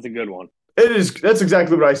best one, but it's a good one. It is. That's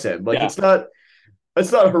exactly what I said. Like Yeah, it's not.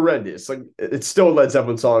 It's not horrendous. Like it's still a Led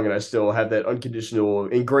Zeppelin song, and I still have that unconditional,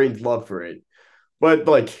 ingrained love for it. But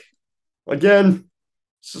like again,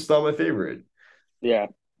 it's just not my favorite. yeah.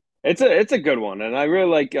 It's a good one, and I really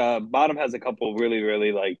like. Bottom has a couple really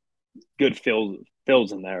really like good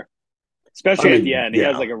fills in there, I especially at the mean, end. He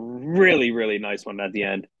has yeah, like a really really nice one at the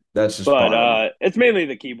end. that's just But bottom. it's mainly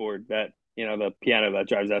the keyboard that the piano that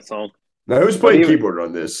drives that song. Now, who's But playing even keyboard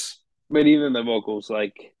on this? but even the vocals,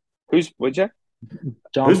 like who's would you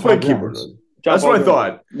John Who's Paul playing keyboard Jones. on? John That's Paul what I Jones?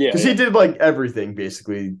 thought. Yeah, Because he yeah, did like everything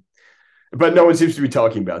basically, but no one seems to be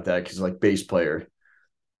talking about that because like bass player.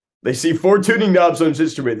 They see four tuning knobs on his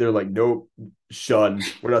instrument. They're like, nope,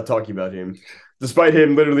 shun. We're not talking about him. Despite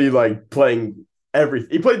him literally like playing everything.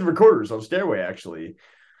 He played the recorders on Stairway, actually.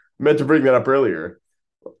 I meant to bring that up earlier.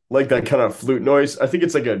 Like that kind of flute noise. I think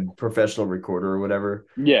it's like a professional recorder or whatever.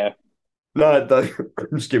 yeah. Not the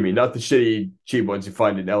excuse me, not the shitty cheap ones you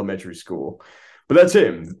find in elementary school. But that's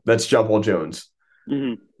him. That's John Paul Jones.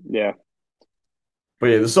 hmm Yeah. But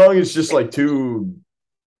yeah, the song is just like too,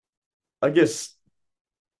 I guess,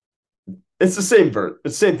 It's the same It's the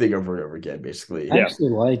same thing over and over again, basically. I Yeah. actually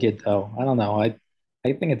like it though. I don't know. I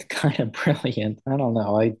think it's kind of brilliant. I don't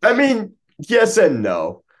know. I mean, yes and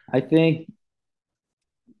no. I think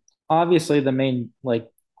obviously the main like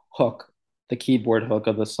hook, the keyboard hook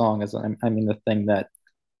of the song is I mean the thing that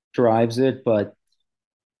drives it, but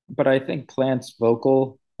I think Plant's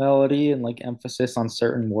vocal melody and like emphasis on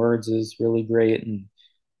certain words is really great. And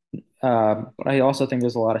but I also think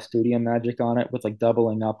there's a lot of studio magic on it with like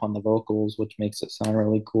doubling up on the vocals, which makes it sound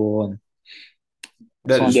really cool. And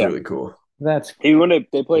That so is Yeah. really cool. that's Even when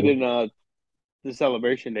they played in the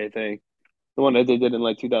Celebration Day thing, the one that they did in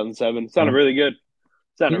like 2007, sounded really good.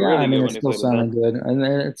 Sounded yeah, I really mean good it's when they still played it then. sounding good. And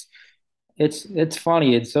then it's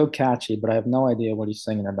funny, it's so catchy, but I have no idea what he's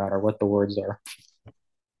singing about or what the words are.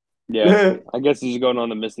 Yeah, I guess he's just going on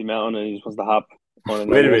the Misty Mountain and he's supposed to hop on it.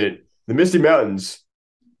 Wait a minute. The Misty Mountains,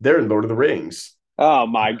 they're in Lord of the Rings. Oh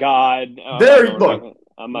my God!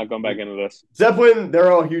 I'm not going back into this. Zeppelin,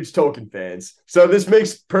 they're all huge Tolkien fans. So this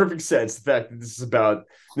makes perfect sense. The fact that this is about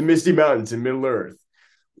the Misty Mountains in Middle Earth.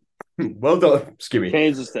 Well done. Excuse me.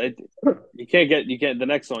 You can't the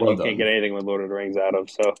next song Well you can't done. get anything with Lord of the Rings out of.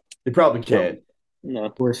 So You probably can't. no.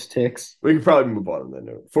 Four sticks. We could probably move on that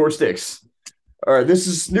note. Four Sticks. All right, this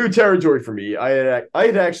is new territory for me. I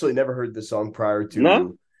had actually never heard this song prior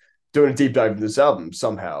to doing a deep dive in this album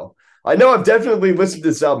somehow. I know I've definitely listened to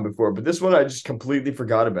this album before, but this one I just completely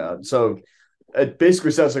forgot about. So it basically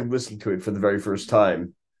sounds like I'm listening to it for the very first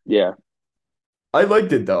time. Yeah. I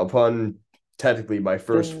liked it though, upon technically my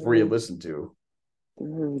first free listen to.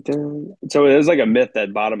 So it is like a myth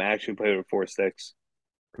that Bottom actually played with four sticks.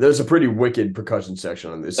 There's a pretty wicked percussion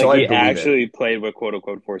section on this, Like so I he believe actually played with quote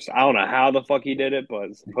unquote four sticks. I don't know how the fuck he did it,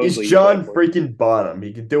 but it. supposedly He's he John played freaking Bonham.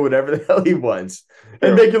 He can do whatever the hell he wants and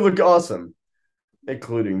True. make it look awesome,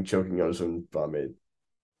 including choking on his own vomit.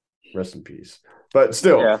 Rest in peace. But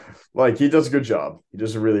still, Yeah. like he does a good job. He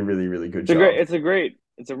does a really, really, really good job. It's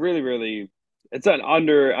a really, really it's an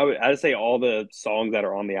under I'd say all the songs that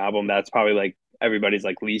are on the album, that's probably like everybody's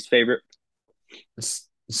like least favorite. It's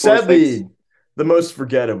sadly Sticks. the most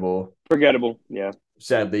forgettable. Forgettable, yeah.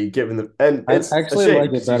 Sadly, given the and I it's actually a shame like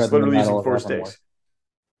it because better he's than the literally using Metal four of Evermore. sticks.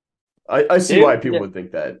 I see Yeah, why people yeah. would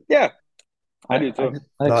think that. Yeah. I do too.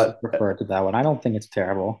 I actually Not- prefer it to that one. I don't think it's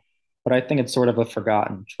terrible, but I think it's sort of a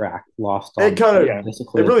forgotten track, lost on. It kind of Yeah.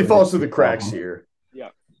 it really falls through the cracks here. Yeah.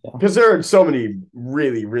 Because there are so many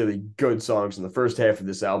really, really good songs in the first half of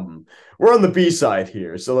this album. We're on the B side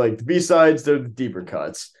here. So, like, the B sides, they're the deeper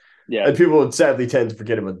cuts. Yeah. And people would sadly tend to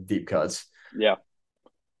forget about the deep cuts. Yeah.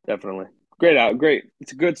 Definitely. Great.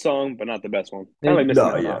 It's a good song, but not the best one. Kind of like Misty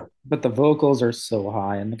Mountain. yeah. But the vocals are so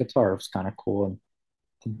high, and the guitar is kind of cool. And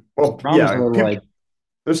the Well, drums yeah. are people- like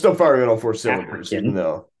they're still firing on all four cylinders, African. even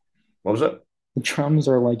though. What was that? the drums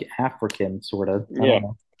are like African, sort of. I don't Yeah.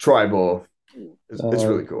 know. Tribal. It's Uh,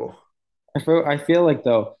 really cool. I feel like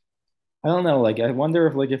though, I don't know. Like I wonder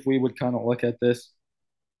if we would kind of look at this,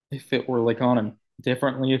 if it were like on a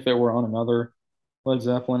differently, if it were on another Led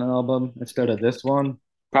Zeppelin album instead of this one.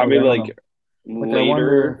 Probably I don't like know. Like I wonder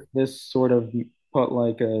later. if this sort of put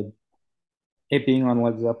like it being on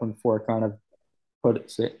Led Zeppelin 4 kind of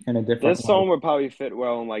puts it in a different This song light. would probably fit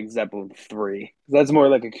well in like Zeppelin 3. That's more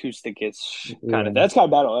like acoustic-ish kind of. Yeah. That's kind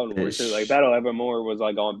of Battle Evermore Ish. too. Like Battle Evermore was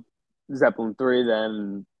like on Zeppelin 3,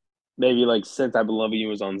 then maybe like Since I've Been Loving You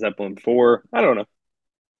was on Zeppelin 4. I don't know.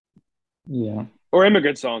 Yeah. Or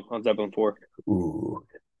Immigrant Song on Zeppelin 4. Ooh.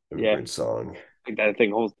 Yeah. Good song. Like that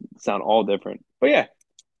thing will sound all different. But yeah.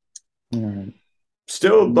 Alright.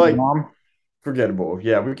 Still, like, Mom? forgettable.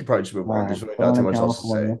 Yeah, we could probably just move on. Alright, There's really going not too to much else to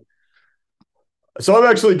say. California. So I'm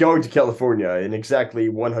actually going to California in exactly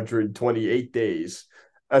 128 days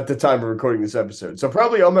at the time of recording this episode. So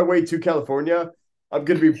probably on my way to California, I'm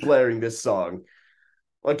going to be blaring this song.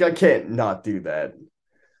 Like, I can't not do that.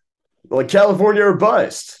 Like, California or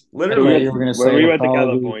bust. I thought Literally. you were gonna When say we it'll went to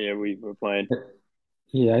probably be- California, we were playing.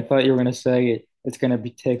 Yeah, I thought you were gonna say it's gonna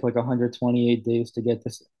take like 128 days to get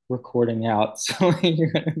this recording out. So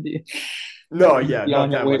you're gonna be No, yeah, be not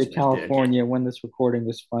on your that way much to of a dick. California when this recording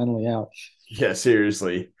is finally out. Yeah,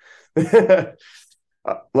 seriously. Like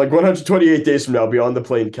 128 days from now, I'll be on the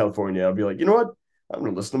plane to California. I'll be like, you know what? I'm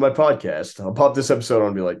going to listen to my podcast. I'll pop this episode on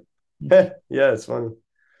and be like, yeah, it's funny.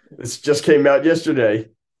 This just came out yesterday.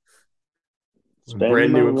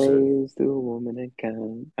 Brand new episode. To a woman and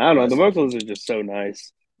kind. I don't know. The vocals are just so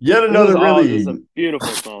nice. Yet another This really, is a beautiful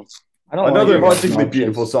song. I don't another like it as hauntingly much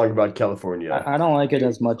beautiful as- song about California. I don't like it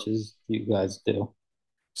as much as you guys do.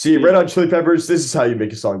 See, Red Hot Chili Peppers, this is how you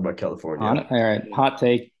make a song about California. All right, hot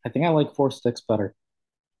take. I think I like Four Sticks better.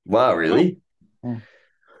 Wow, really?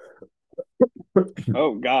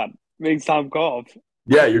 Oh God, makes Tom cough.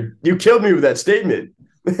 Yeah, you killed me with that statement.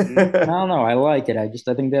 I don't know. I like it. I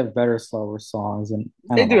think they have better, slower songs, and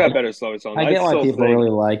I They don't do know. have better slower songs. I I get why still people think really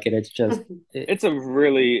like it. It's just it's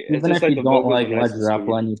even just if like you the don't vocals are like nice Led and sweet.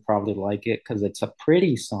 Zeppelin, you probably like it because it's a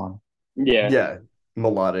pretty song. Yeah, Yeah,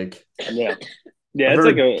 melodic. yeah, A yeah. It's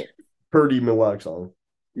like very a pretty melodic song.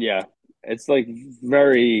 yeah. It's like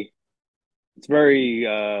very it's very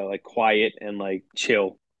like quiet and like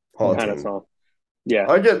chill kind of Haunting. song. Yeah,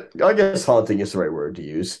 I guess haunting is the right word to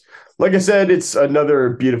use. Like I said, it's another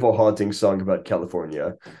beautiful haunting song about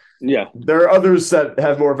California. yeah. There are others that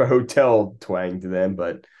have more of a hotel twang to them,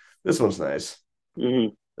 but this one's nice.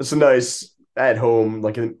 Mm-hmm. It's a nice at home,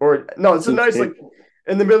 it's a nice like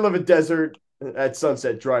in the middle of a desert at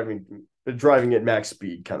sunset driving at max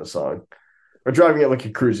speed kind of song. Or driving at like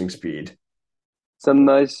a cruising speed. Some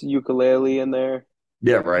nice ukulele in there.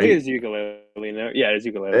 Yeah, I think right. it's ukulele in there. Yeah, it's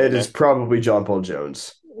ukulele in It there. is probably John Paul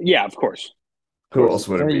Jones. Yeah, of course. Who else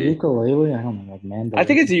would Is it that be? ukulele? I don't know, like I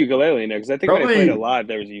think mandolin. it's a ukulele in there because I think when I played it Probably, live,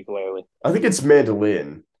 there was a ukulele I think it's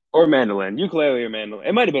mandolin. or mandolin, ukulele or mandolin.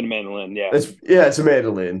 It might have been a mandolin. Yeah, It's a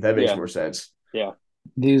mandolin. That makes yeah, more sense. yeah.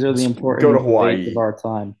 These are the Let's go to important debates of Hawaii. our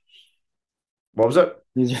time. What was that?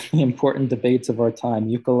 These are the important debates of our time: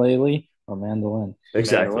 ukulele or mandolin.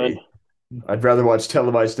 Exactly. Mandolin. I'd rather watch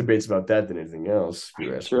televised debates about that than anything else, if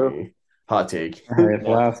you ask True. me. Hot take. All right,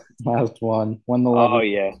 Yeah. last one. When the Oh levy.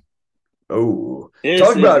 yeah. Oh, This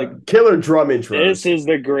talk is about killer drum This intros. is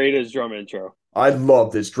the greatest drum intro. I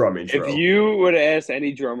love this drum If intro. you would ask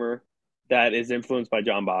any drummer that is influenced by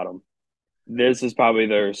John Bottom, this is probably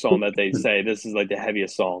their song that they say this is like the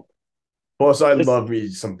heaviest song. Plus, I This, love me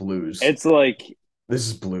some blues. it's like This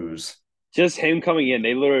is blues. just him coming in.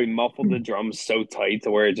 They literally muffled the drums so tight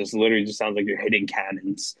to where it just literally just sounds like you're hitting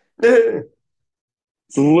cannons.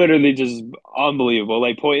 It's literally just unbelievable.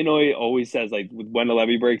 Like Portnoy always says, like when the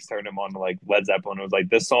levee breaks, turn him on to like Led Zeppelin. It was like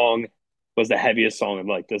this song was the heaviest song of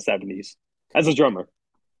like the 70s as a drummer.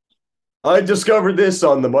 I discovered this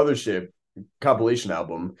on the Mothership compilation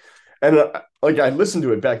album, and I listened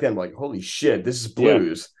to it back then. Like, holy shit, this is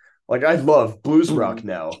blues. Like, I love blues rock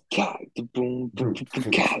now. Yeah,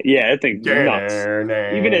 I think nuts.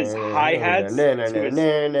 Even his hi-hats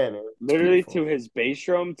literally to his bass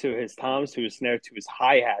drum, to his toms, to his snare, to his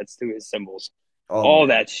hi-hats, to his cymbals. All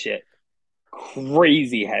that shit.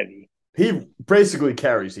 Crazy heavy. He basically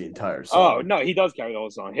carries the entire song. Oh, no, he does carry the whole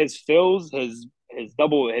song. His fills, his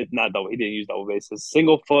double, his not double, he didn't use double bass, his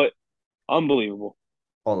single foot, unbelievable.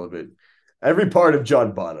 All of it. Every part of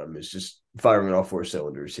John Bonham is just firing on all four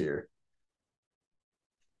cylinders here.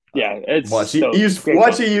 Yeah, it's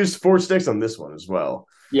he used four sticks on this one as well.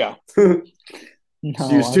 Yeah. No,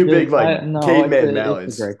 used two big caveman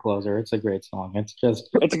mallets. It's a great closer. It's a great song. It's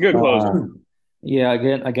a good closer. Yeah,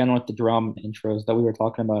 again with the drum intros that we were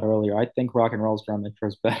talking about earlier. I think rock and roll's drum intro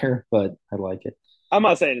is better, but I like it. I'm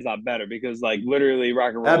not saying it's not better because like literally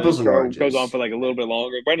rock and roll Apples and oranges goes on for like a little bit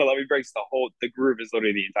longer. When the levee breaks, the groove is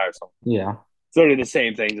literally the entire song. Yeah. It's literally the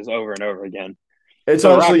same thing just over and over again. It's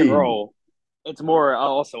so honestly, rock and roll. It's more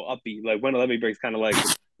also upbeat. Like when the levee breaks, kind of like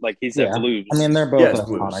he said, blues. I mean, they're both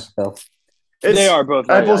iconic though. They are both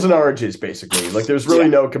apples and oranges, basically. Like there's really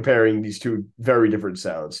no comparing these two very different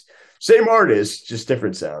sounds. Same artist, just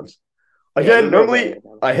different sounds. Again, normally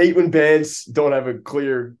I hate when bands don't have a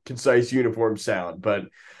clear, concise, uniform sound, but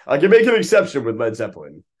I can make an exception with Led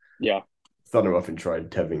Zeppelin. Yeah. Thunder Muffin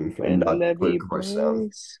tried having a not clear chorus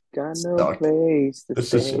sound. Got no place to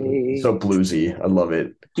it's just so bluesy. I love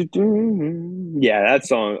it. Yeah, that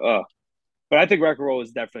song. But I think rock and roll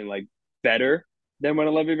is definitely like better than When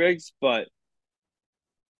the Levee Breaks, but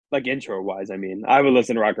like intro wise, I mean, I would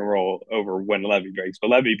listen to rock and roll over When the Levee Breaks, but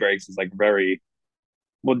Levee Breaks is like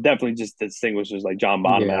definitely just distinguishes like John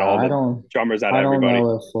Bonham and all the drummers out of everybody. I don't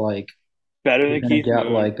know if like better than Keith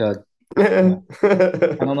Moon. Like I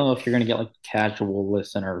don't know if you're gonna get like a casual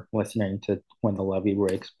listener listening to When the Levee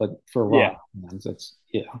Breaks, but for rock fans, it's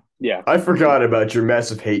yeah. I forgot about your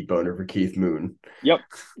massive hate boner for Keith Moon. Yep,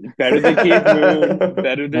 better than Keith Moon,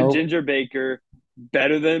 better than Ginger Baker,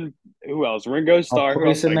 better than who else? Ringo Starr. Who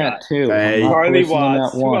else I got? Too. Charlie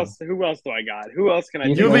Watts. Who else do I got? Who else can I?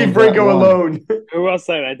 You leave Ringo alone. Who else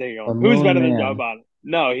can I take on? Who's better than John Bonham?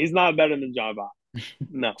 No, he's not better than John Bonham.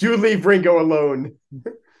 No. You leave Ringo alone.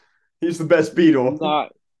 He's the best Beatle.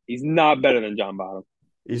 He's not better than John Bonham.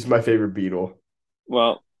 He's my favorite Beatle.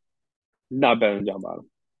 Well, not better than John Bonham.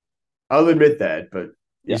 I'll admit that, but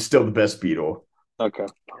he's still the best Beatle. Okay.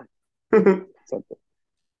 Plain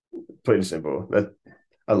and simple.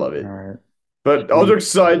 I love it. All right. But all jokes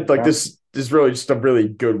aside, like this is really just a really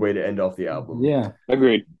good way to end off the album. Yeah.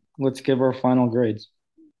 Agreed. Let's give our final grades.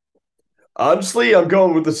 Honestly, I'm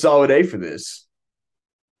going with a solid A for this.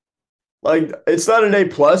 Like it's not an A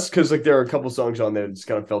plus because like there are a couple songs on there that just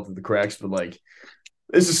kind of fell through the cracks, but like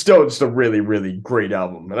this is still just a really, really great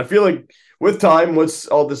album. And I feel like with time, once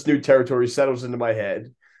all this new territory settles into my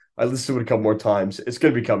head, I listen to it a couple more times, it's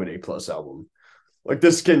gonna become an A plus album. Like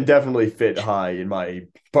this can definitely fit high in my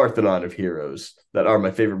Parthenon of heroes that are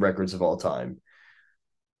my favorite records of all time.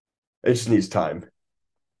 It just needs time.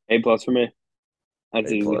 A+ for me.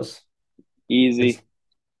 That's A easy. plus. Easy.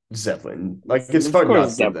 It's Zeppelin. Like it's Of hard not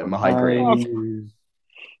course, to give them a high Zeppelin. grade.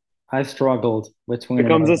 I struggled between an A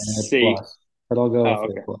Becomes a and A C. plus, but I'll go Oh, with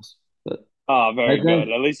A okay. plus. But Oh, I very think good.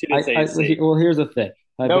 At least you didn't say C. well, here's the thing.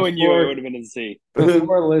 Knowing you, it would have been a C.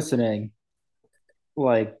 Before listening,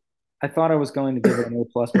 like I thought I was going to give it an A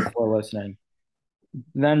plus before listening.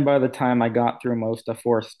 Then by the time I got through most of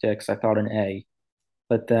Four Sticks, I thought an A.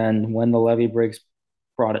 But then when the Levee Briggs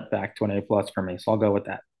brought it back to an A plus for me, so I'll go with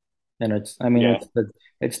that. And Yeah.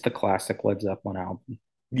 it's the classic Led Zeppelin album.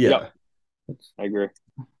 Yeah. Yep. I agree.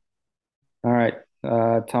 All right,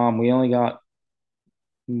 Tom, we only got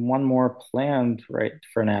one more planned right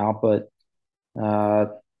for now, but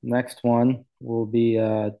next one will be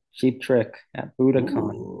Cheap Trick at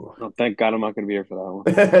Budokan. Oh, thank God I'm not going to be here for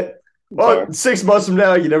that one. Well, 6 months from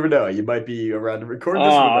now, you never know. You might be around to record this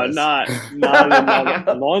with us. Not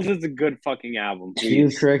another. As long as it's a good fucking album.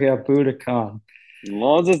 Cheap Trick at Budokan. As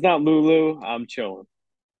long as it's not Lulu, I'm chilling.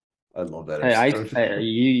 I love that. Hey,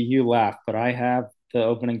 you laugh, but I have the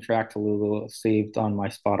opening track to Lulu saved on my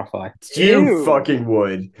Spotify. You fucking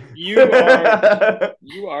would. You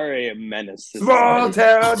are a menace. Small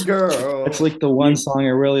town girl. It's like the one song I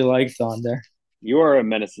really liked on there. You are a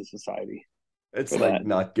menace to society. It's like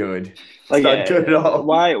not good. It's like, not good at all.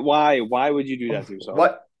 Why would you do that to yourself?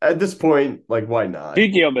 What at this point, like why not?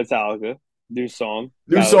 Speaking of Metallica, new song,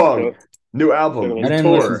 new album, I didn't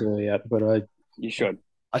listen to it yet, but you should.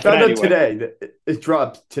 I found out today that it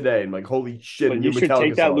dropped today, and like holy shit! But you should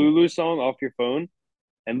take that Lulu song off your phone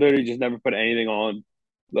and literally just never put anything on.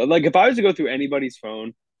 Like if I was to go through anybody's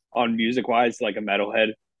phone on music wise, like a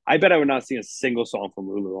metalhead, I bet I would not see a single song from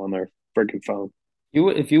Lulu on their freaking phone.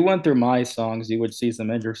 If you went through my songs, you would see some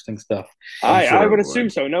interesting stuff. I would assume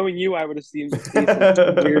so. Knowing you, I would assume see some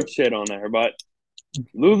weird shit on there. But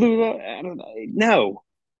Lulu, I don't know. No,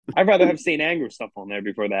 I'd rather have Saint Anger stuff on there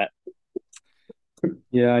before that.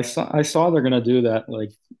 Yeah, I saw they're gonna do that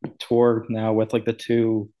like tour now with like the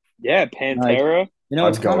two. Yeah, Pantera.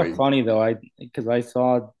 It's kind of funny though. Because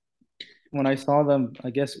when I saw them,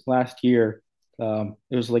 I guess last year.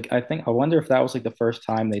 It was like I wonder if that was like the first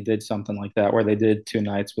time they did something like that where they did 2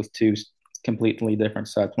 nights with 2 completely different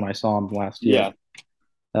sets when I saw them last year.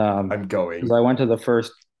 Yeah, I'm going because I went to the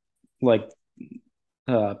first like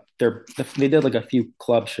they did like a few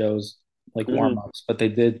club shows like warm-ups, but they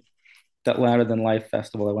did that Louder Than Life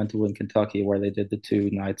festival I went to in Kentucky where they did the 2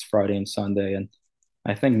 nights Friday and Sunday, and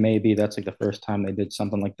I think maybe that's like the first time they did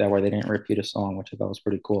something like that where they didn't repeat a song, which I thought was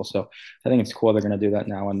pretty cool. So I think it's cool they're going to do that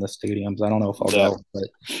now in the stadiums. I don't know if I'll go, but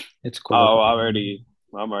it's cool. Oh, I'm already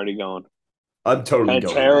going. I'm totally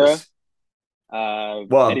Pantera,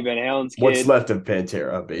 going. Eddie Van Halen's kid. What's left of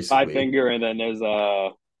Pantera, basically. Five Finger, and then there's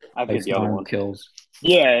I think the other one. Kills.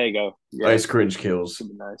 Yeah, there you go. Yeah. Ice Cringe Kills. Should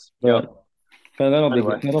be nice. But that'll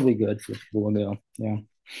be good for people to go. Yeah.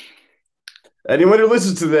 Anyone who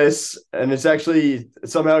listens to this and is actually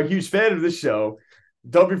somehow a huge fan of this show,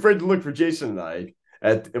 don't be afraid to look for Jason and I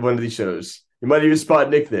at one of these shows. You might even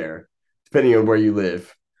spot Nick there, depending on where you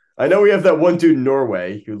live. I know we have that one dude in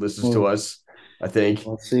Norway who listens to us, I think.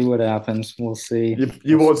 We'll see what happens. We'll see.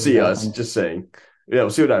 You won't see us, just saying. Yeah,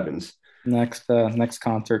 we'll see what happens. Next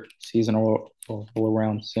concert season will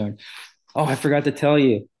around soon. Oh, I forgot to tell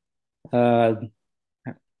you.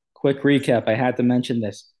 Quick recap. I had to mention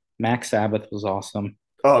this. Max Sabbath was awesome.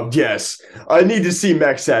 Oh, yes. I need to see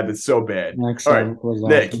Max Sabbath so bad. Max Sabbath was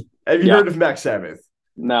Nick, awesome. Have you heard of Max Sabbath?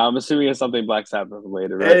 No, I'm assuming it's something Black Sabbath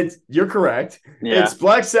related, right? You're correct. Yeah. It's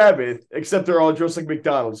Black Sabbath, except they're all just like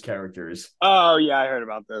McDonald's characters. Oh, yeah, I heard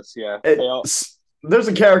about this. Yeah. There's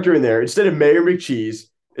a character in there. Instead of Mayor McCheese,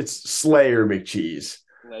 it's Slayer McCheese.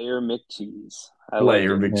 Slayer McCheese.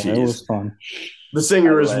 Slayer McCheese. Yeah, it was fun. The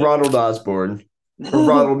singer is Ronald Osborne.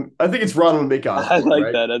 I think it's Ronald McOsborne. I like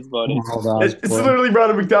right? that. That's funny. It's literally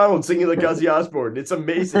Ronald McDonald singing like Ozzy Osbourne. It's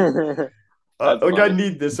amazing. I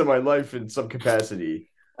need this in my life in some capacity.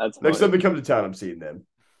 Next time they come to town, I'm seeing them.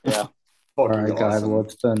 Yeah. All right, guys. Well,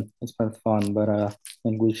 it's been fun, but I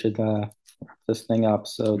think we should wrap this thing up.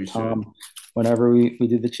 So, Tom, whenever we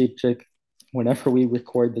do the Cheap Trick, whenever we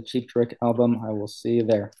record the Cheap Trick album, I will see you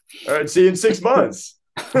there. All right. See you in 6 months.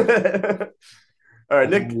 All right,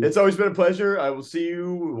 Nick, it's always been a pleasure. I will see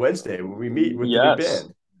you Wednesday when we meet with the big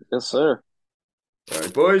band. Yes, sir. All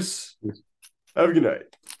right, boys. Have a good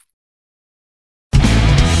night.